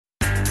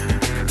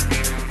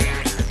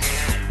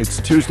It's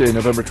Tuesday,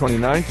 November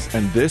 29th,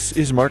 and this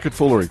is Market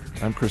Foolery.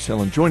 I'm Chris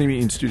Hill, and joining me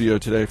in studio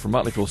today from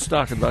Motley Fool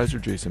Stock Advisor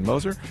Jason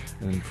Moser,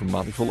 and from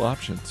Motley Fool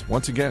Options,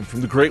 once again,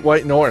 from the Great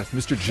White North,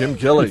 Mr. Jim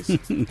Gillies.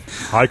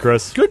 Hi,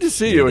 Chris. Good to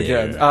see you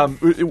again.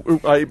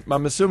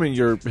 I'm assuming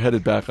you're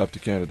headed back up to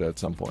Canada at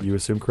some point. You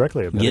assume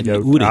correctly. I'm getting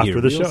going to go after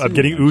here the real show. I'm soon,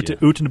 getting aren't you?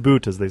 oot and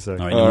boot, as they say.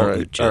 All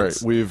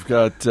right. We've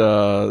got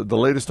the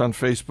latest on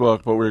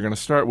Facebook, but we're going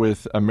to start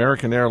with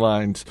American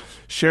Airlines.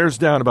 Shares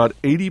down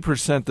about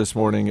 80% this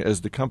morning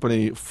as the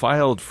company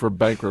filed for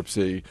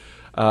bankruptcy.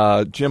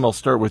 Jim, I'll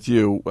start with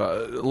you.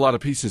 A lot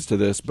of pieces to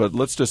this, but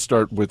let's just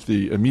start with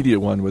the immediate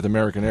one with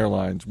American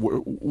Airlines.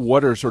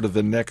 What are sort of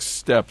the next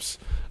steps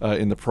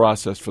in the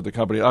process for the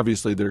company?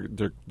 Obviously,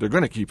 they're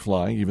going to keep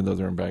flying, even though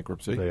they're in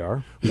bankruptcy. They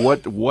are.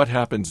 What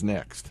happens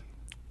next?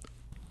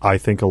 I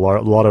think a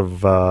lot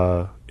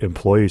of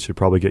employees should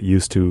probably get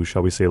used to,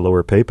 shall we say,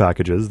 lower pay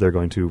packages. They're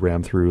going to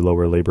ram through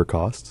lower labor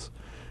costs,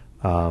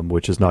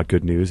 which is not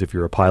good news if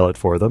you're a pilot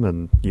for them,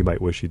 and you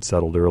might wish you'd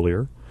settled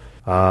earlier.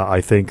 I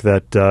think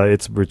that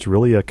it's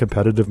really a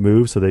competitive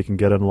move so they can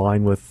get in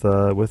line with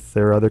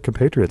their other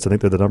compatriots. I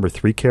think they're the number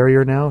 3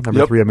 carrier now,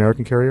 number 3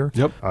 American carrier.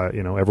 Yep.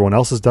 Everyone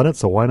else has done it,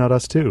 so why not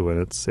us too?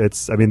 And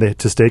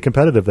to stay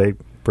competitive, they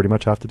pretty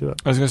much have to do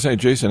it. I was going to say,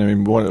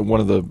 Jason,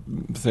 one of the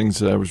things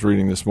that I was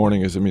reading this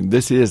morning is,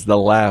 this is the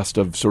last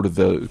of sort of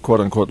the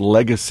quote-unquote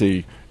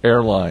legacy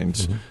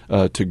airlines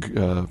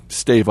to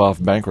stave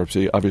off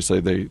bankruptcy. Obviously,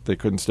 they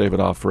couldn't stave it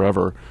off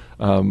forever.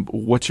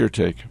 What's your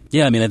take?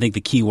 Yeah, I think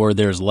the key word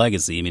there is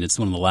legacy. It's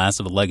one of the last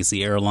of the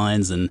legacy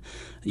airlines, and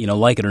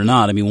like it or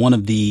not, one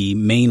of the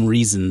main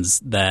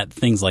reasons that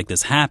things like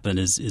this happen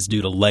is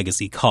due to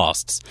legacy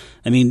costs.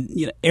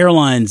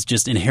 Airlines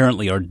just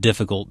inherently are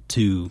difficult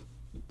to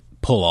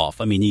pull off.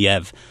 You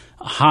have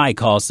high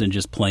costs in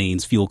just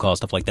planes, fuel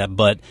costs, stuff like that.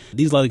 But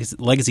these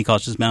legacy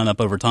costs just mount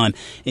up over time.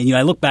 And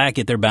I look back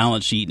at their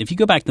balance sheet, and if you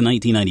go back to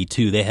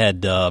 1992, they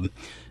had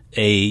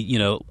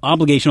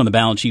obligation on the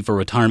balance sheet for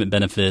retirement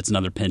benefits and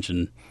other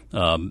pension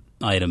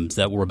items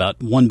that were about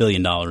 $1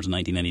 billion in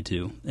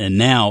 1992, and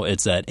now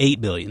it's at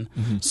 $8 billion.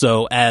 Mm-hmm.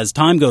 So as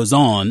time goes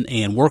on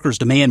and workers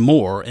demand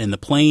more, and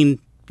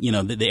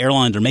the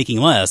airlines are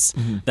making less,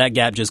 that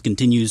gap just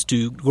continues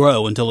to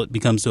grow until it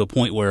becomes to a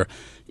point where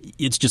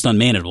it's just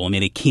unmanageable.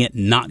 It can't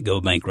not go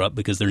bankrupt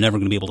because they're never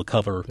going to be able to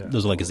cover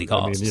those legacy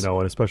costs.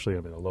 And especially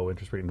in a low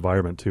interest rate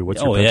environment too.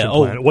 What's your pension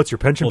plan? What's your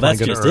pension plan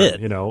going to earn? That's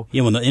just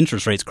it. When the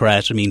interest rates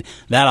crash,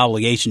 that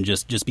obligation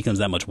just becomes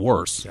that much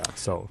worse. Yeah.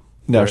 So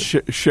now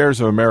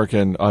shares of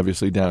American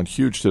obviously down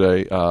huge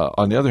today.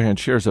 On the other hand,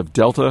 shares of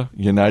Delta,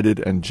 United,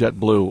 and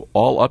JetBlue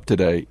all up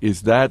today.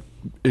 Is that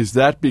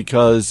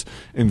because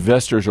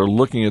investors are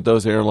looking at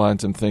those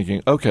airlines and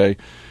thinking, okay,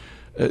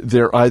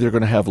 they're either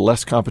going to have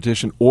less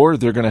competition or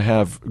they're going to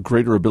have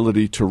greater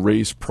ability to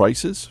raise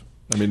prices?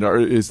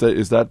 Is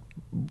that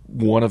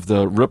one of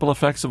the ripple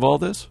effects of all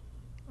this?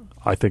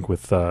 I think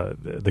with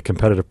the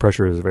competitive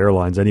pressures of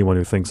airlines, anyone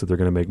who thinks that they're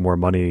going to make more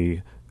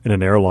money in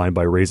an airline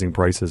by raising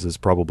prices is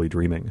probably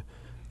dreaming.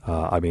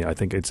 I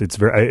think it's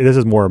very. This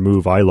is more a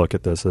move. I look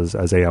at this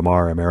as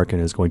AMR,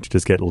 American, is going to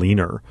just get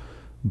leaner,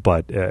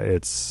 but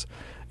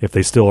if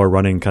they still are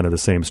running kind of the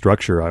same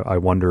structure, I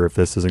wonder if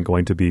this isn't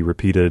going to be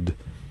repeated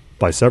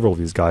by several of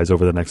these guys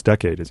over the next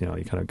decade, you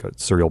kind of got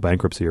serial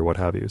bankruptcy or what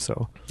have you.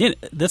 So yeah,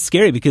 that's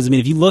scary because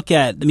if you look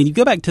at, you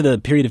go back to the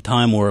period of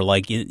time where,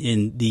 like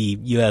in the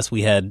U.S.,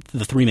 we had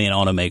the 3 main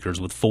automakers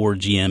with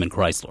Ford, GM, and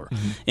Chrysler,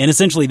 and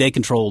essentially they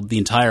controlled the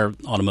entire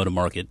automotive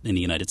market in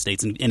the United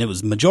States, and it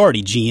was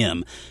majority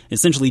GM.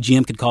 Essentially,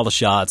 GM could call the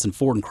shots, and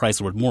Ford and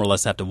Chrysler would more or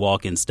less have to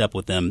walk in step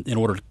with them in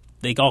order to.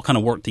 They all kind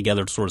of work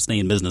together to sort of stay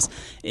in business.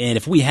 And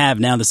if we have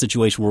now the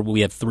situation where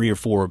we have 3 or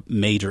 4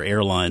 major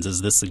airlines,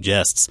 as this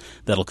suggests,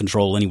 that'll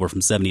control anywhere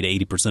from 70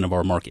 to 80% of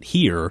our market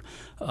here,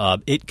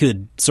 it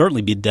could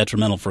certainly be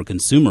detrimental for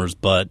consumers.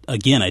 But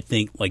again, I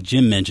think, like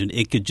Jim mentioned,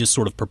 it could just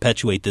sort of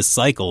perpetuate this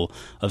cycle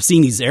of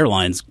seeing these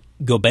airlines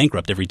go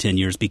bankrupt every 10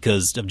 years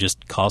because of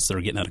just costs that are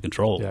getting out of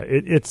control. Yeah,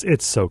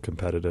 it's so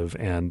competitive,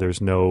 and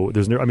there's no.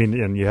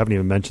 And you haven't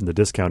even mentioned the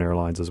discount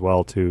airlines as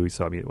well too.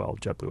 So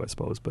JetBlue, I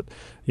suppose, but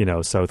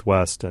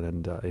Southwest,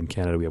 and in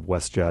Canada we have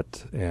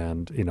WestJet,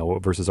 and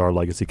versus our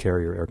legacy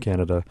carrier Air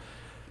Canada.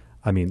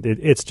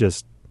 It's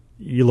just.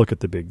 You look at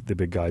the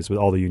big guys with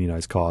all the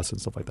unionized costs and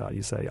stuff like that.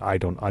 You say, I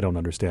don't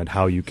understand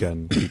how you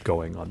can keep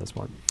going on this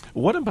one.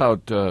 What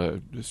about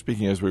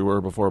speaking as we were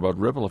before about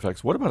ripple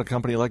effects? What about a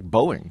company like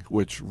Boeing,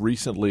 which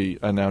recently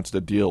announced a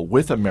deal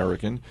with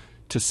American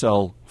to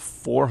sell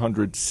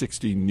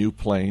 460 new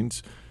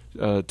planes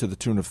to the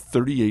tune of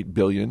 $38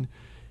 billion?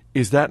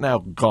 Is that now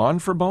gone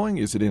for Boeing?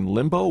 Is it in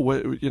limbo?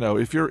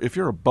 If you're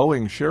a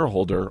Boeing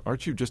shareholder,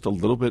 aren't you just a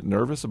little bit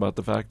nervous about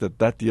the fact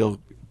that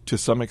deal to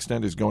some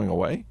extent is going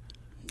away?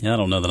 Yeah, I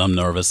don't know that I'm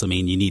nervous. You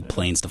need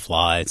planes to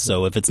fly.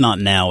 So if it's not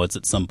now, it's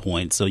at some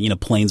point. So,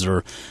 planes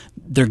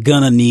they're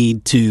going to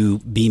need to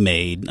be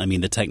made.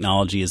 The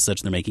technology is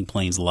such they're making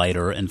planes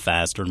lighter and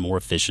faster and more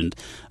efficient.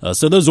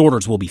 So those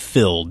orders will be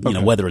filled,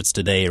 whether it's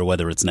today or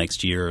whether it's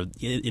next year.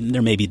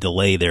 There may be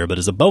delay there, but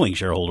as a Boeing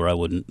shareholder, I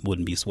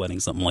wouldn't be sweating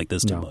something like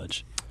this too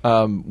much.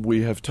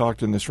 We have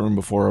talked in this room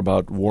before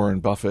about Warren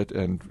Buffett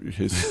and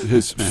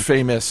his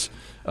famous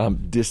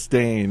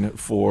disdain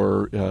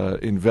for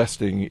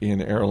investing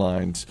in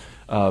airlines.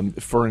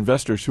 For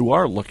investors who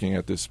are looking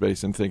at this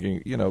space and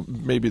thinking,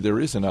 maybe there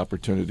is an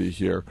opportunity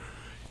here,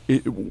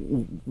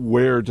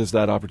 where does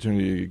that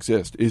opportunity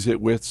exist? Is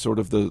it with sort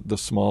of the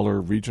smaller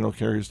regional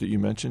carriers that you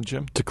mentioned,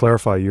 Jim? To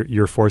clarify,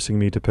 you're forcing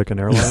me to pick an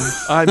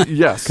airline?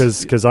 Yes.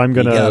 Because I'm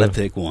going to... You got to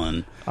pick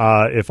one.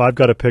 If I've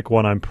got to pick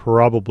one, I'm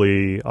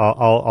probably...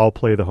 I'll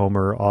play the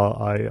homer.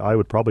 I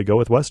would probably go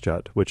with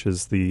WestJet, which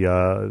is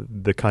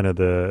the kind of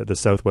the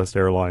Southwest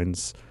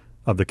Airlines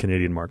of the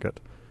Canadian market.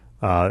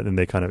 And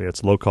they kind of...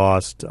 It's low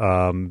cost.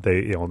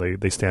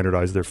 They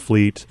standardize their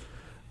fleet.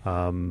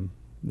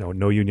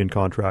 No union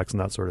contracts and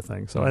that sort of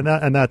thing. So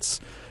and that's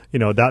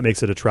that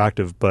makes it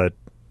attractive, but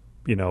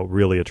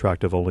really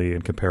attractive only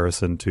in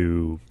comparison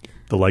to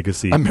the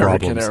legacy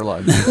American problems.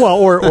 Airlines. Well,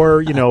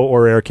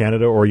 or Air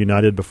Canada or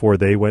United before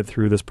they went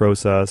through this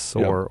process,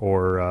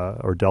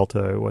 or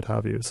Delta, what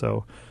have you.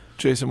 So.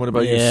 Jason, what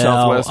about you?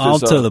 Southwest I'll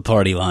toe the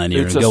party line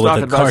here and go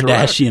with the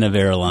Kardashian of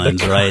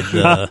airlines, right?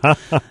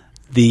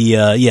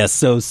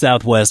 So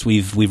Southwest,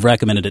 we've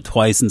recommended it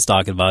twice in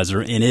Stock Advisor,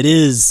 and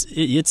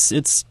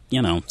it's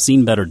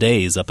seen better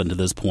days up until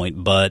this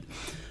point. But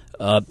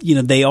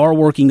they are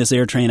working this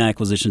AirTrain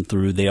acquisition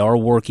through. They are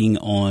working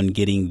on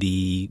getting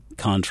the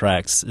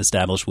contracts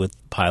established with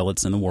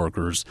pilots and the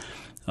workers.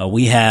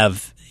 We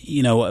have.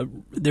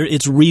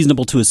 It's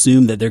reasonable to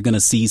assume that they're going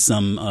to see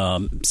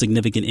some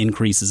significant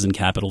increases in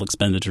capital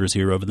expenditures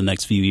here over the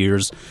next few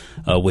years,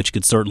 which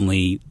could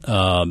certainly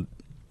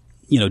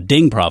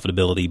ding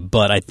profitability,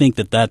 but I think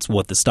that's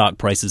what the stock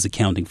price is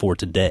accounting for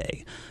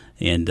today.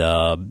 And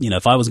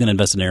if I was going to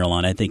invest in an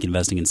airline, I think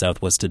investing in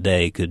Southwest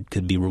today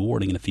could be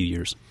rewarding in a few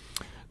years.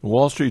 The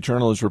Wall Street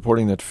Journal is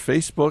reporting that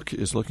Facebook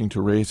is looking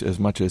to raise as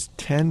much as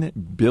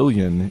 $10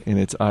 billion in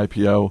its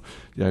IPO.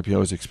 The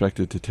IPO is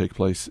expected to take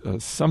place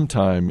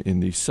sometime in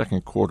the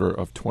second quarter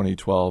of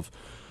 2012.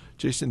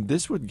 Jason,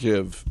 this would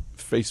give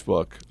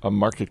Facebook a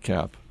market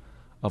cap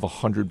of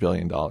 $100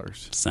 billion.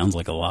 Sounds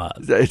like a lot.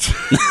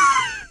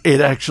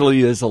 It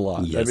actually is a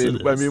lot. Yes, it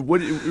is. I mean, what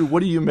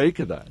do you make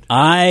of that?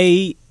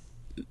 I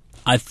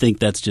think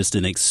that's just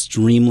an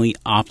extremely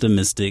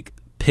optimistic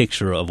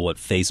picture of what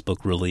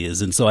Facebook really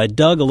is. And so I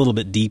dug a little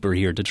bit deeper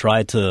here to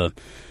try to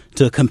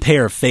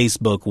compare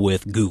Facebook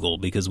with Google,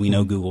 because we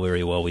know Google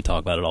very well. We talk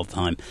about it all the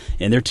time.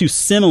 And they're two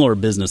similar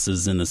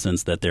businesses in the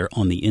sense that they're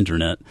on the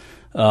internet.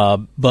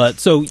 But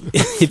so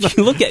if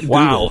you look at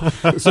Google,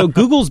 so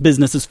Google's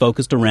business is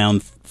focused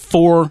around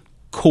four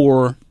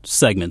core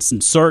segments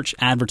in search,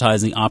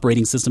 advertising,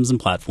 operating systems and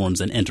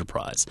platforms, and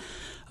enterprise.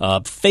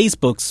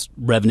 Facebook's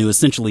revenue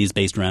essentially is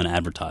based around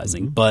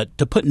advertising, but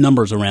to put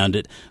numbers around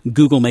it,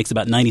 Google makes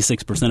about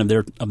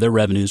 96% of their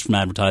revenues from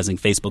advertising.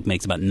 Facebook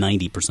makes about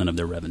 90% of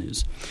their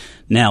revenues.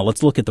 Now,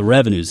 let's look at the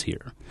revenues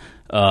here.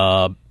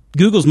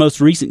 Google's most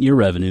recent year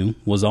revenue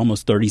was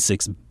almost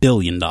 $36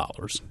 billion.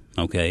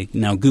 Okay,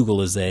 now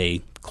Google is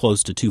a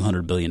close to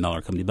 $200 billion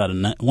company, about a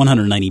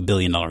 $190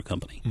 billion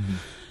company. Mm-hmm.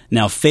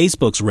 Now,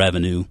 Facebook's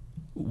revenue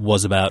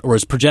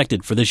is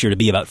projected for this year to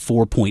be about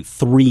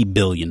 $4.3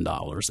 billion,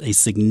 a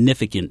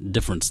significant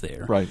difference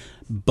there. Right.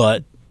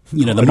 But,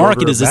 the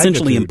market is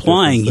essentially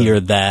implying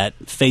here that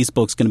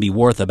Facebook's going to be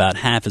worth about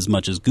half as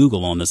much as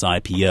Google on this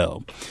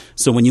IPO.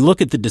 So when you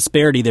look at the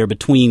disparity there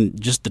between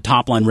just the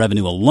top-line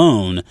revenue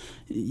alone,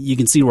 you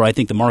can see where I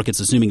think the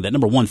market's assuming that,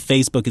 number one,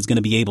 Facebook is going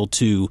to be able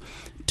to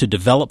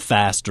develop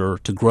faster,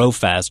 to grow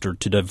faster,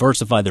 to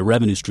diversify their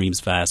revenue streams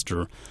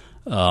faster.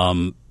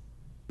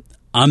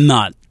 I'm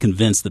not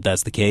convinced that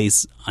that's the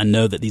case. I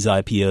know that these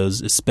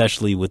IPOs,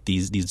 especially with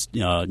these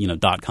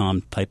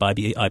 .com type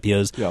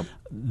IPOs,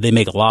 they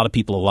make a lot of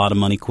people a lot of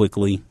money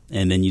quickly,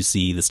 and then you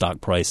see the stock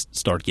price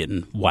start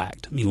getting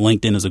whacked. I mean,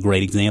 LinkedIn is a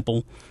great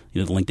example.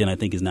 LinkedIn, I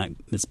think,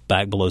 it's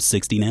back below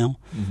 60 now.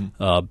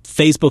 Mm-hmm.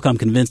 Facebook, I'm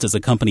convinced, is a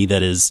company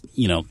that is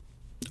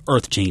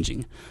earth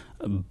changing,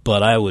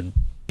 but I would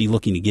be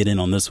looking to get in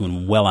on this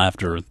one well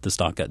after the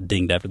stock got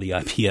dinged after the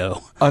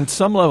IPO. On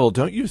some level,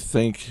 don't you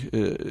think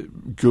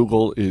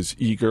Google is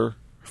eager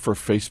for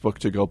Facebook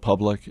to go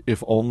public,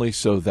 if only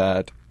so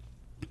that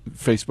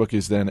Facebook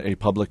is then a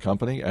public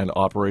company and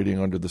operating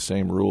under the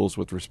same rules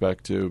with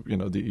respect to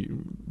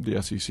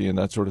the SEC and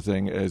that sort of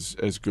thing as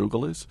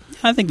Google is?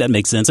 I think that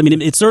makes sense. I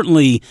mean,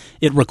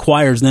 it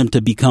requires them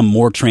to become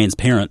more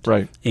transparent,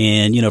 right?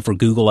 And for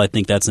Google, I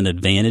think that's an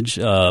advantage.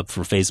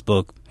 For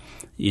Facebook,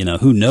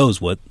 who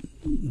knows what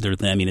they're.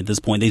 I mean, at this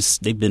point,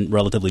 they've been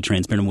relatively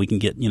transparent. We can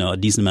get a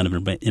decent amount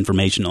of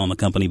information on the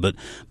company, but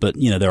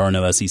there are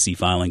no SEC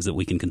filings that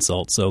we can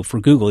consult. So for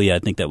Google, I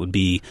think that would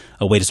be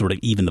a way to sort of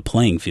even the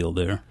playing field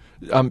there.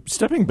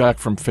 Stepping back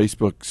from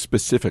Facebook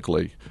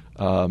specifically,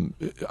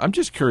 I'm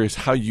just curious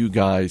how you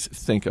guys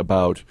think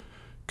about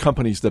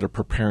companies that are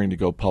preparing to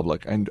go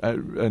public. And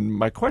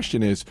my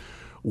question is,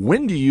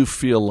 when do you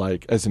feel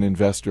like, as an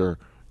investor,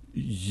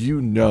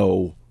 you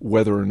know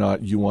whether or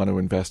not you want to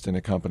invest in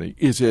a company?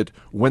 Is it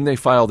when they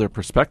file their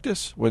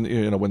prospectus, when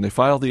they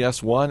file the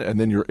S-1, and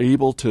then you're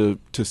able to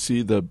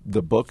see the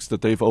books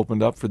that they've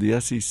opened up for the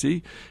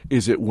SEC?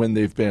 Is it when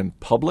they've been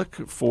public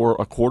for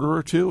a quarter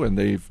or two and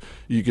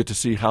you get to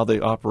see how they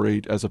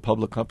operate as a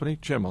public company?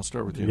 Jim, I'll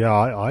start with you. Yeah,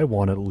 I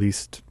want at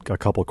least a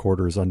couple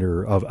quarters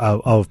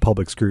of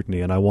public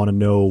scrutiny, and I want to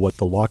know what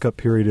the lockup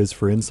period is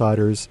for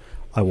insiders.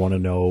 I want to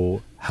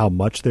know how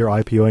much they're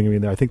IPOing. I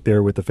mean, I think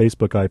with the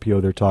Facebook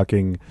IPO, they're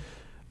talking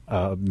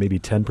maybe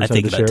 10% of the shares. I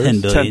think about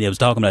 10 billion. It was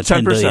talking about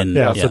 10 billion.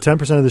 Yeah, so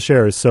 10% of the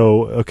shares.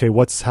 So, okay,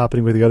 what's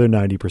happening with the other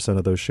 90%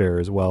 of those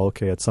shares? Well,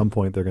 okay, at some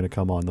point they're going to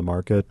come on the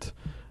market.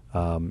 Boy,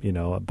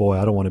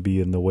 I don't want to be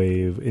in the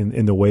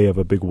way of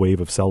a big wave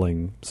of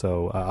selling.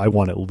 So I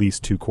want at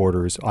least 2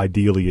 quarters,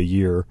 ideally a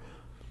year.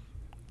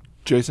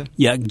 Jason?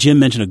 Yeah, Jim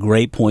mentioned a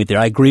great point there.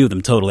 I agree with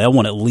him totally. I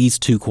want at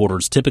least 2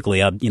 quarters.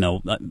 Typically, I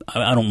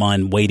don't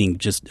mind waiting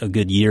just a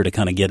good year to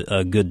kind of get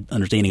a good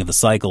understanding of the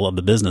cycle of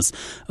the business.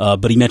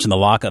 But he mentioned the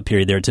lockup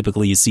period there.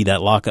 Typically, you see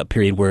that lockup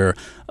period where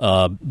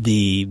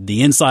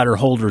the insider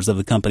holders of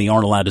the company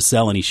aren't allowed to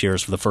sell any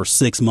shares for the first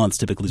 6 months.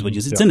 Typically, is what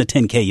it's in the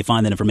 10-K. You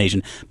find that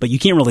information, but you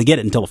can't really get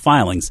it until the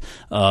filings.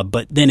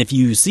 But then, if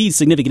you see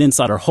significant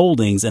insider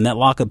holdings and that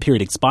lockup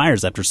period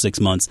expires after 6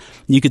 months,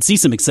 you could see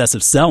some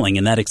excessive selling,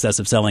 and that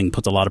excessive selling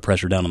puts a lot of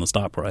pressure down on the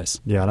stock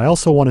price. Yeah, and I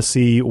also want to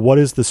see what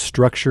is the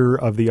structure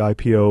of the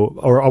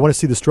IPO, or I want to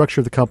see the structure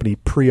of the company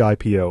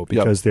pre-IPO,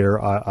 because there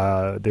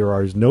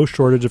are no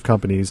shortage of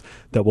companies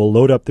that will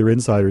load up their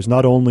insiders.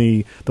 Not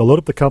only they'll load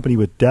up the company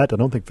with debt. I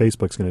don't think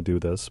Facebook's going to do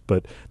this,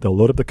 but they'll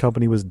load up the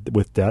company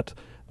with debt.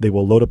 They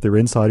will load up their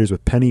insiders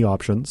with penny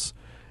options.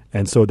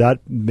 And so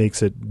that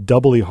makes it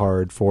doubly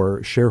hard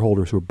for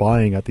shareholders who are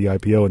buying at the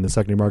IPO in the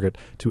secondary market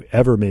to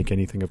ever make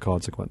anything of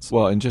consequence.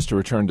 Well, and just to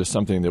return to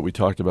something that we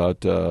talked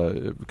about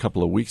a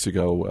couple of weeks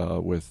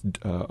ago with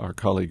our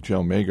colleague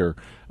Joe Mager,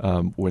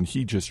 when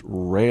he just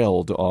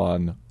railed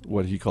on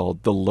what he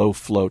called the low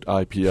float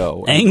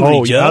IPO.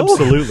 Angry Joe?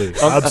 Absolutely.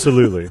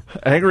 Absolutely.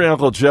 Angry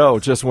Uncle Joe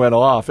just went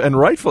off, and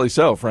rightfully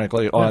so,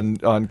 frankly,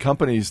 on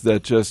companies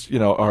that just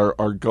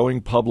are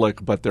going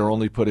public, but they're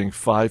only putting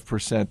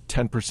 5%,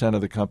 10%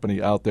 of the company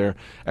out there.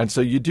 And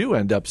so you do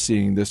end up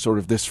seeing this sort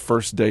of this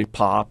first day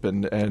pop,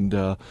 and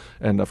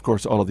of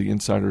course all of the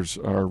insiders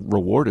are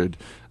rewarded.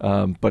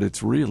 But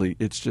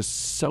it's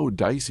just so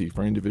dicey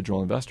for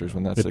individual investors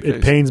when that's the case.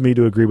 It pains me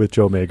to agree with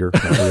Joe Mager.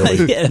 Not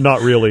really. Yeah.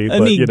 Not really. I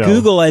mean,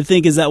 Google, I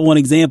think, is that one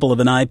example of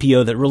an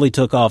IPO that really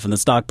took off and the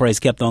stock price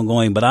kept on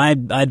going. But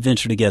I'd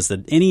venture to guess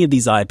that any of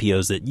these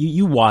IPOs that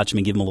you watch them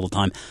and give them a little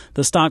time,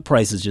 the stock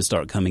prices just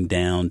start coming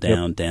down.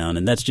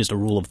 And that's just a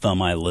rule of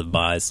thumb I live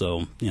by.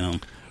 So,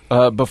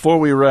 before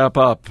we wrap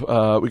up,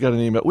 we got an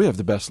email. We have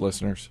the best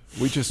listeners.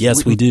 We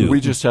do.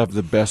 We just have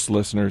the best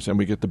listeners, and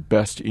we get the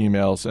best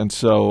emails. And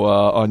so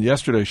on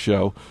yesterday's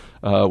show,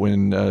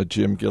 when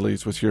Jim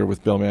Gillies was here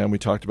with Bill Mann, we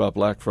talked about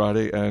Black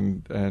Friday,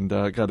 and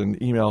got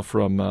an email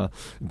from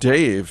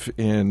Dave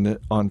in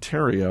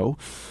Ontario.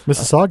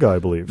 Mississauga, I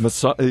believe.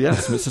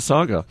 Yes,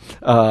 Mississauga,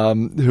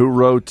 who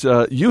wrote,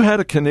 you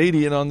had a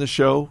Canadian on the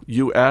show.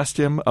 You asked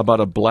him about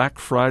a Black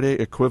Friday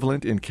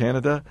equivalent in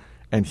Canada,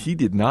 and he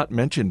did not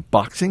mention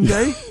Boxing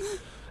Day?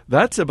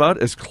 That's about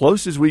as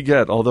close as we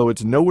get, although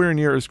it's nowhere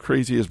near as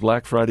crazy as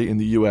Black Friday in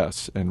the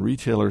U.S., and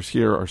retailers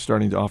here are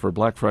starting to offer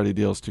Black Friday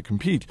deals to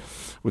compete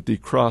with the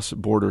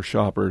cross-border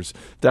shoppers.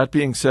 That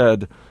being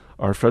said,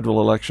 our federal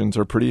elections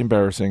are pretty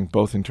embarrassing,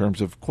 both in terms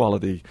of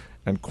quality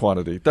and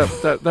quantity.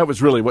 That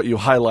was really what you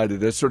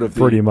highlighted as sort of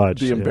the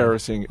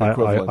embarrassing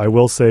equivalent. I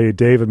will say,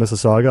 Dave in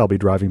Mississauga, I'll be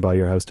driving by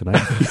your house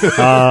tonight. Wait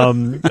a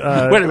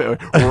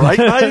minute, right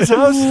by his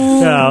house?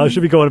 Yeah, I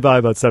should be going by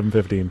about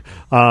 7:15.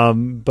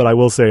 But I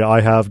will say I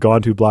have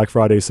gone to Black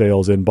Friday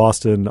sales in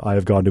Boston. I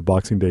have gone to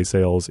Boxing Day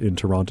sales in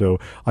Toronto.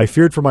 I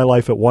feared for my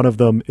life at one of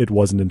them. It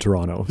wasn't in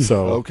Toronto.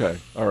 So okay,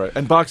 all right.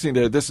 And Boxing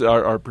Day, this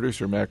our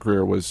producer Matt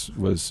Greer was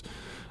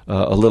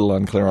a little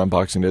unclear on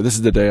Boxing Day. This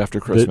is the day after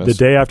Christmas. The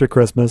day after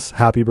Christmas.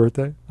 Happy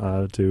birthday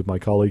to my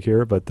colleague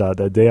here. But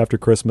the day after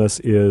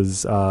Christmas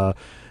is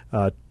a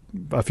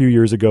few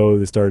years ago.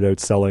 They started out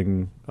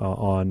selling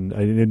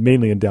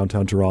mainly in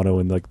downtown Toronto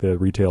in like the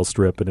retail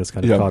strip, and it's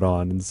kind of caught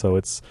on. And so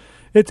it's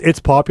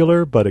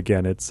popular, but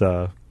again, it's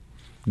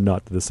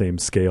not to the same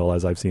scale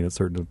as I've seen at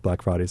certain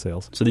Black Friday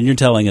sales. So then you're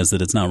telling us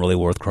that it's not really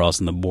worth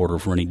crossing the border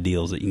for any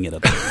deals that you can get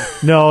up there.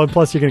 No, and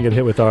plus you're going to get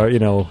hit with our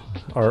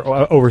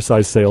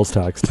oversized sales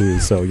tax too.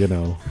 So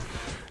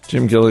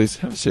Jim Gillies,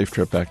 have a safe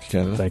trip back to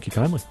Canada. Thank you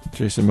kindly.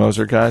 Jason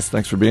Moser, guys,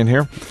 thanks for being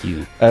here. Thank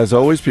you. As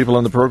always, people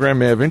on the program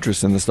may have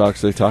interest in the stocks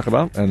they talk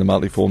about, and the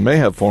Motley Fool may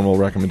have formal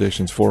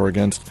recommendations for or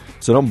against.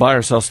 So don't buy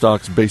or sell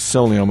stocks based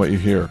solely on what you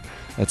hear.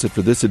 That's it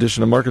for this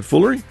edition of Market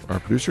Foolery.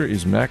 Our producer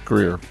is Matt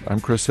Greer. I'm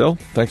Chris Hill.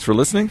 Thanks for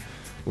listening.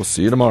 We'll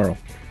see you tomorrow.